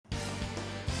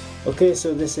Okay,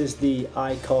 so this is the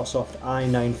iCarsoft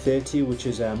i930, which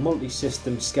is a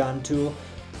multi-system scan tool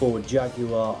for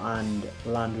Jaguar and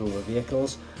Land Rover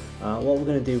vehicles. What we're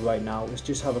going to do right now is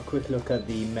just have a quick look at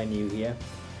the menu here,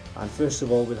 and first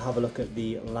of all we'll have a look at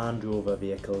the Land Rover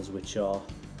vehicles which are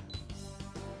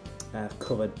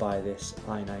covered by this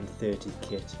i930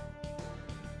 kit.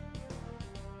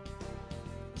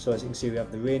 So as you can see, we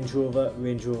have the Range Rover,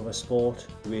 Range Rover Sport,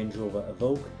 Range Rover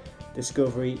Evoque,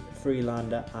 Discovery,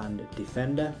 Freelander and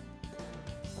Defender.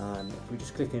 And if we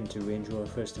just click into Range Rover,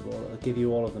 first of all, it'll give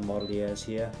you all of the model years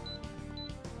here.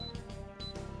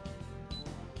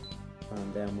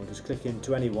 And then we'll just click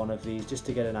into any one of these just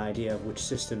to get an idea of which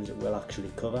systems it will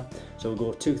actually cover. So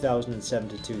we'll go 2007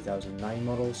 to 2009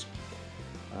 models,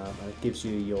 and it gives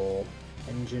you your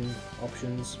engine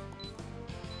options.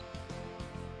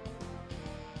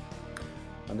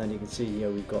 And then you can see here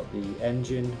we've got the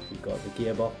engine, we've got the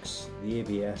gearbox, the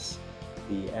ABS,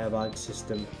 the airbag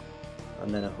system,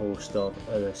 and then a host of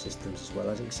other systems as well.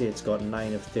 As you can see, it's got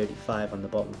 9 of 35 on the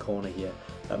bottom corner here.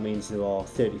 That means there are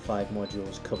 35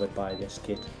 modules covered by this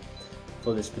kit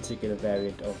for this particular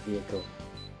variant of vehicle.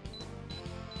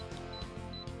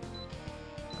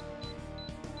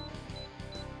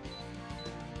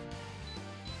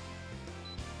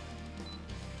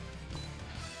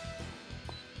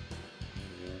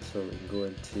 So we can go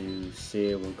into,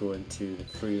 say, we'll go into the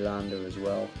Freelander as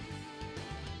well,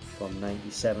 from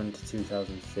 97 to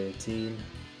 2013.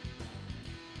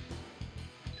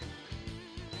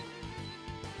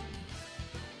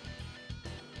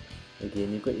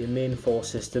 Again, you've got your main 4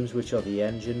 systems, which are the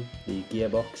engine, the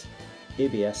gearbox,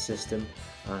 ABS system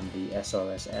and the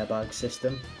SRS airbag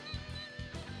system.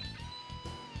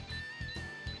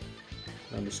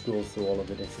 And we scroll through all of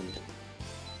the different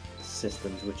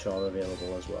systems which are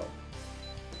available as well.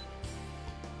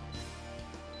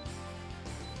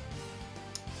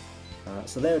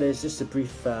 So there it is, just a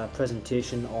brief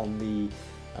presentation on the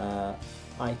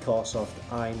iCarsoft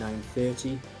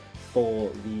i930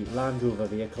 for the Land Rover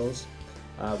vehicles.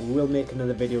 We will make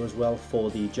another video as well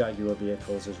for the Jaguar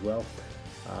vehicles as well.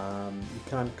 You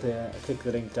can click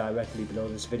the link directly below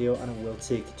this video and it will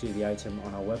take you to the item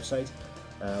on our website,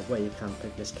 where you can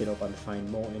pick this kit up and find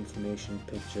more information,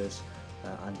 pictures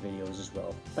and videos as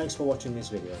well. Thanks for watching this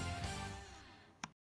video.